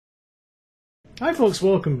Hi folks,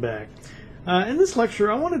 welcome back. In this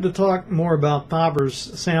lecture I wanted to talk more about Thaber's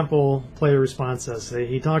sample player response essay.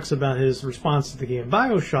 He talks about his response to the game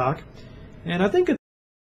BioShock, and I think it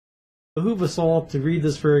behooves us all to read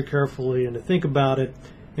this very carefully and to think about it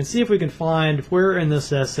and see if we can find where in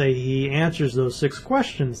this essay he answers those 6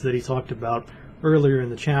 questions that he talked about earlier in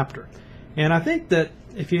the chapter. And I think that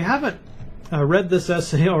if you haven't read this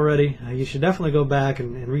essay already, you should definitely go back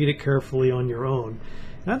and read it carefully on your own.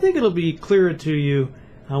 And I think it'll be clearer to you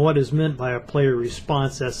what is meant by a player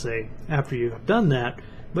response essay after you have done that.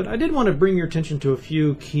 But I did want to bring your attention to a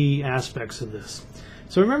few key aspects of this.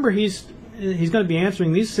 So remember, he's going to be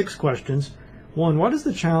answering these 6 questions. 1, what is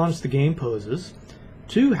the challenge the game poses?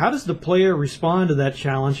 2, how does the player respond to that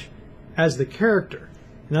challenge as the character?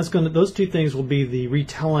 And those 2 things will be the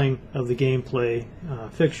retelling of the gameplay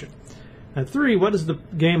fiction. And 3, what does the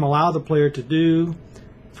game allow the player to do?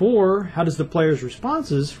 4, how does the player's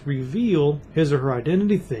responses reveal his or her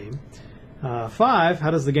identity theme? 5, how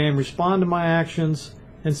does the game respond to my actions?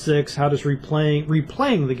 And 6, how does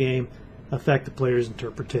replaying the game affect the player's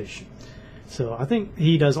interpretation? So I think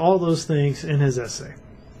he does all those things in his essay.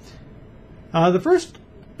 The first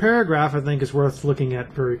paragraph I think is worth looking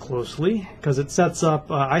at very closely because it sets up,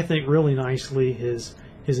 I think, really nicely his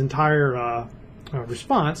entire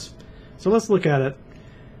response. So let's look at it.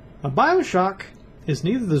 BioShock is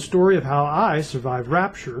neither the story of how I survived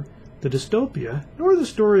Rapture, the dystopia, nor the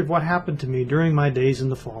story of what happened to me during my days in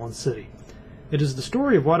the fallen city. It is the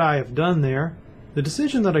story of what I have done there, the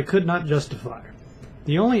decision that I could not justify.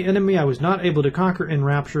 The only enemy I was not able to conquer in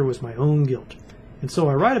Rapture was my own guilt, and so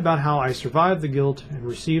I write about how I survived the guilt and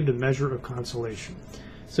received a measure of consolation.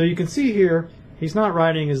 So you can see here, he's not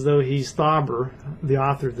writing as though he's Thaber, the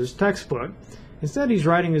author of this textbook. Instead, he's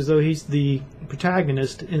writing as though he's the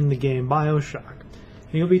protagonist in the game BioShock.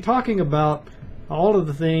 And he'll be talking about all of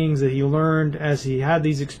the things that he learned as he had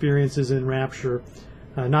these experiences in Rapture.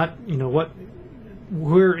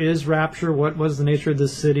 Where is Rapture? What was the nature of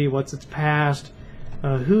this city? What's its past?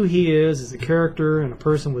 Who he is as a character and a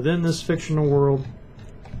person within this fictional world.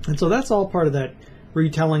 And so that's all part of that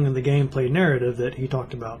retelling of the gameplay narrative that he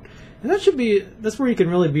talked about. And that's where you can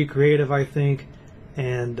really be creative, I think,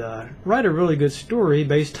 and write a really good story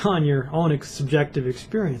based on your own subjective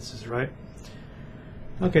experiences, right?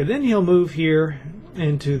 Okay, then he'll move here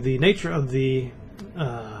into the nature of the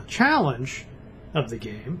challenge of the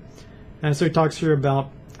game. And so he talks here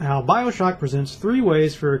about how BioShock presents 3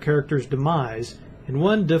 ways for a character's demise and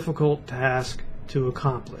 1 difficult task to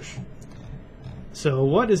accomplish. So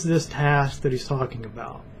what is this task that he's talking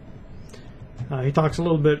about? He talks a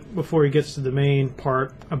little bit before he gets to the main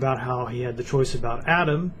part about how he had the choice about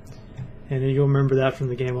Adam. And you'll remember that from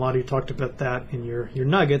the game. A lot of you talked about that in your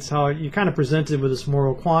nuggets, how you kind of presented with this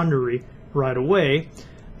moral quandary right away.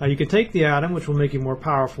 You can take the atom, which will make you more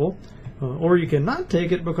powerful, or you can not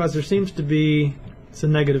take it because there seems to be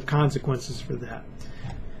some negative consequences for that.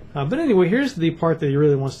 But anyway, here's the part that he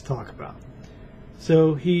really wants to talk about.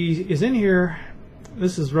 So he is in here.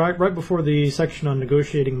 This is right before the section on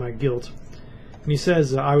negotiating my guilt. And he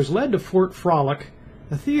says, I was led to Fort Frolic,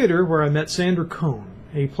 a theater where I met Sandra Cohn,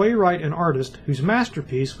 a playwright and artist whose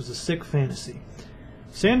masterpiece was a sick fantasy.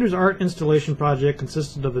 Sandra's art installation project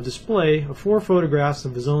consisted of a display of 4 photographs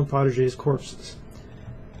of his own protégés' corpses.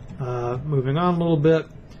 Moving on a little bit.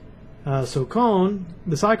 So Cohn,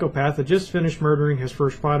 the psychopath, had just finished murdering his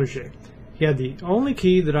first protégé. He had the only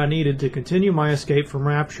key that I needed to continue my escape from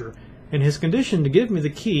Rapture, and his condition to give me the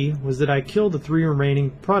key was that I kill the 3 remaining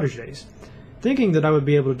protégés. Thinking that I would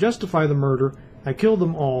be able to justify the murder, I killed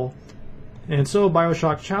them all, and so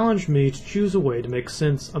BioShock challenged me to choose a way to make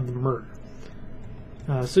sense of the murder.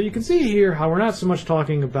 So you can see here how we're not so much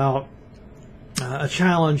talking about a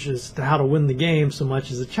challenge as to how to win the game so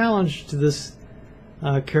much as a challenge to this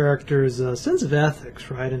character's sense of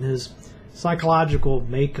ethics, right, and his psychological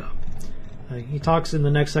makeup. He talks in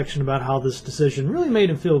the next section about how this decision really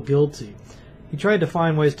made him feel guilty. He tried to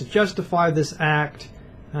find ways to justify this act,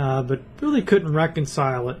 but really couldn't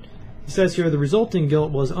reconcile it. He says here the resulting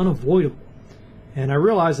guilt was unavoidable, and I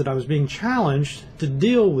realized that I was being challenged to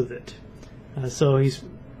deal with it. So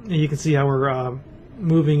you can see how we're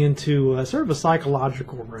moving into sort of a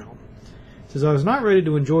psychological realm. He says, I was not ready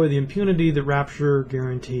to enjoy the impunity that Rapture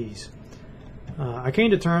guarantees. I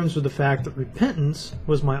came to terms with the fact that repentance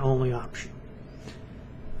was my only option.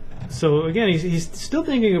 So again, he's still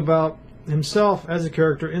thinking about himself as a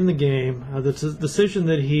character in the game, the decision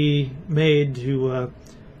that he made to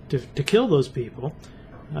kill those people,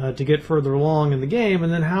 to get further along in the game,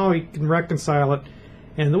 and then how he can reconcile it.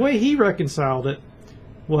 And the way he reconciled it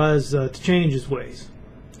was to change his ways.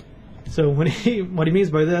 So what he means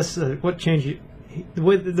by this, what change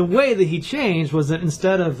the way that he changed was that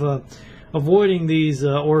instead of avoiding these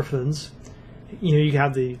orphans, you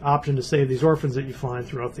have the option to save these orphans that you find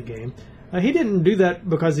throughout the game. He didn't do that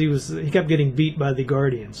because he kept getting beat by the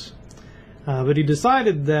Guardians, but he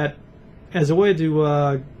decided that as a way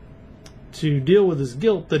to deal with his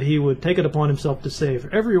guilt, that he would take it upon himself to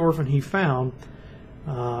save every orphan he found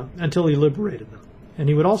until he liberated them, and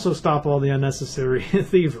he would also stop all the unnecessary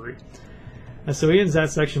thievery. And so he ends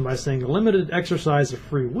that section by saying, "The limited exercise of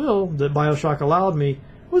free will that BioShock allowed me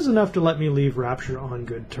was enough to let me leave Rapture on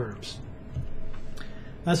good terms."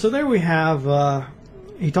 So there we have.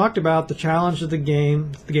 He talked about the challenge that the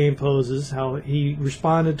game poses, how he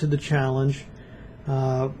responded to the challenge,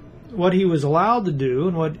 what he was allowed to do,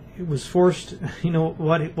 and what he was forced.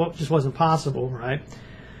 What just wasn't possible, right?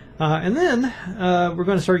 And then we're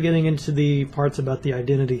going to start getting into the parts about the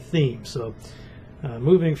identity theme. So.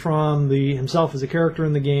 Moving from himself as a character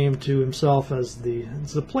in the game to himself as the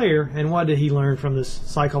player, and what did he learn from this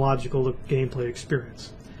psychological gameplay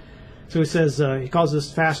experience? So he says, he calls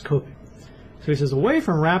this fast coping. So he says, away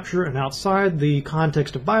from Rapture and outside the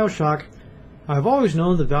context of BioShock, I've always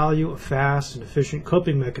known the value of fast and efficient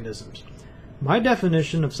coping mechanisms. My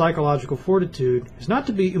definition of psychological fortitude is not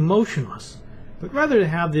to be emotionless, but rather to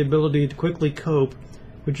have the ability to quickly cope,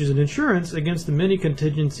 which is an insurance against the many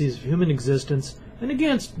contingencies of human existence and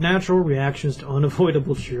against natural reactions to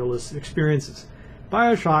unavoidable cheerless experiences.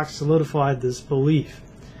 BioShock solidified this belief.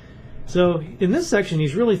 So in this section,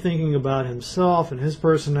 he's really thinking about himself and his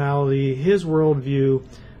personality, his worldview,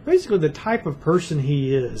 basically the type of person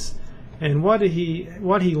he is, and what he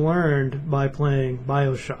learned by playing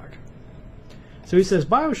BioShock. So he says,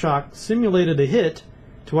 BioShock simulated a hit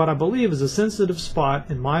to what I believe is a sensitive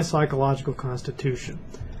spot in my psychological constitution,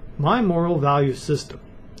 my moral value system.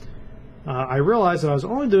 I realized that I was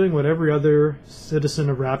only doing what every other citizen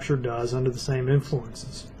of Rapture does under the same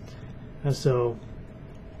influences. And so,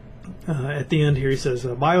 at the end here he says,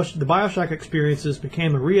 the BioShock experiences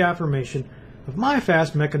became a reaffirmation of my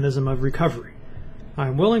fast mechanism of recovery. I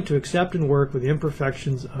am willing to accept and work with the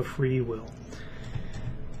imperfections of free will.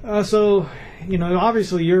 So,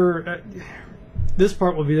 obviously this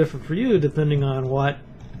part will be different for you depending on what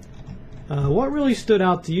really stood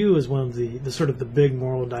out to you as one of the sort of the big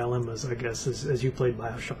moral dilemmas, I guess, as you played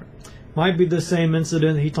BioShock. Might be the same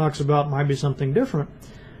incident he talks about, might be something different.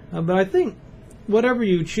 But I think whatever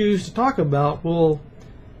you choose to talk about will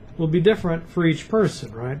be different for each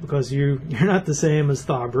person, right? Because you're not the same as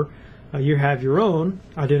Thabet. You have your own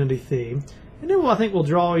identity theme. And I think will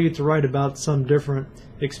draw you to write about some different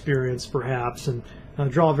experience, perhaps, and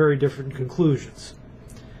draw very different conclusions.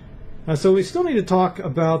 So we still need to talk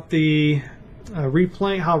about the how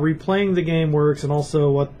replaying the game works, and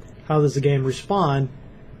also how does the game respond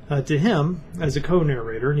to him as a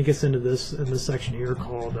co-narrator. And he gets into this in this section here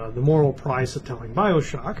called the moral price of telling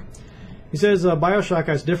BioShock. He says BioShock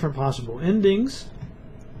has different possible endings.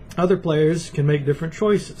 Other players can make different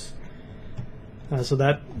choices. So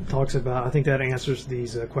that talks about, I think that answers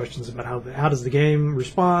these questions about how does the game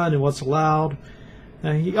respond and what's allowed.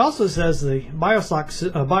 He also says the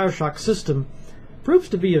BioShock system proves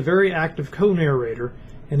to be a very active co-narrator,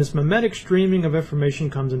 and its mimetic streaming of information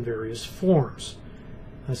comes in various forms.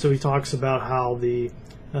 So he talks about how the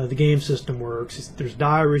game system works. There's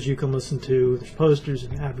diaries you can listen to, there's posters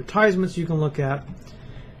and advertisements you can look at.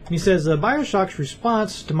 And he says BioShock's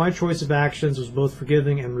response to my choice of actions was both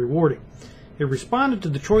forgiving and rewarding. It responded to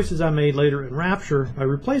the choices I made later in Rapture by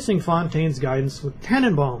replacing Fontaine's guidance with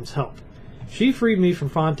Tannenbaum's help. She freed me from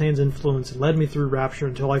Fontaine's influence and led me through Rapture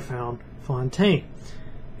until I found Fontaine.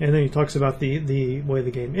 And then he talks about the way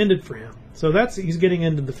the game ended for him. So he's getting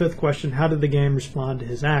into the fifth question, how did the game respond to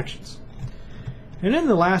his actions? And in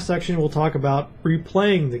the last section, we'll talk about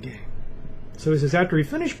replaying the game. So he says after he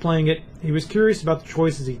finished playing it, he was curious about the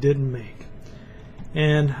choices he didn't make.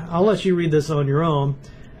 And I'll let you read this on your own,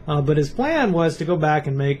 but his plan was to go back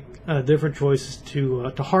and make different choices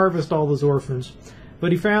to harvest all those orphans.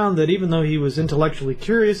 But he found that even though he was intellectually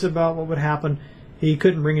curious about what would happen, he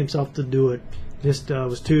couldn't bring himself to do it. It just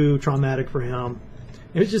was too traumatic for him.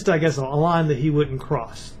 It was just, I guess, a line that he wouldn't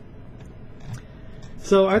cross.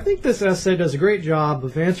 So I think this essay does a great job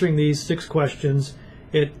of answering these 6 questions.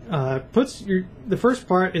 It the first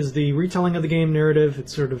part is the retelling of the game narrative.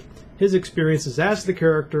 It's sort of his experiences as the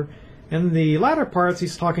character. And the latter parts,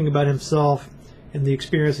 he's talking about himself and the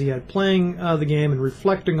experience he had playing the game and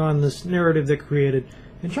reflecting on this narrative that created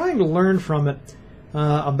and trying to learn from it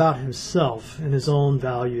about himself and his own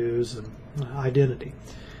values and identity.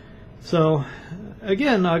 So,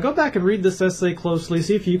 again, go back and read this essay closely.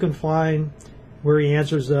 See if you can find where he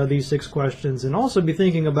answers these 6 questions, and also be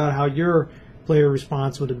thinking about how you're player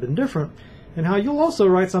response would have been different, and how you'll also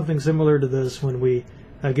write something similar to this when we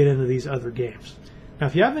get into these other games. Now,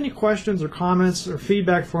 if you have any questions or comments or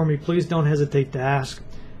feedback for me, please don't hesitate to ask,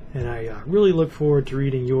 and I really look forward to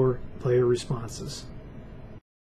reading your player responses.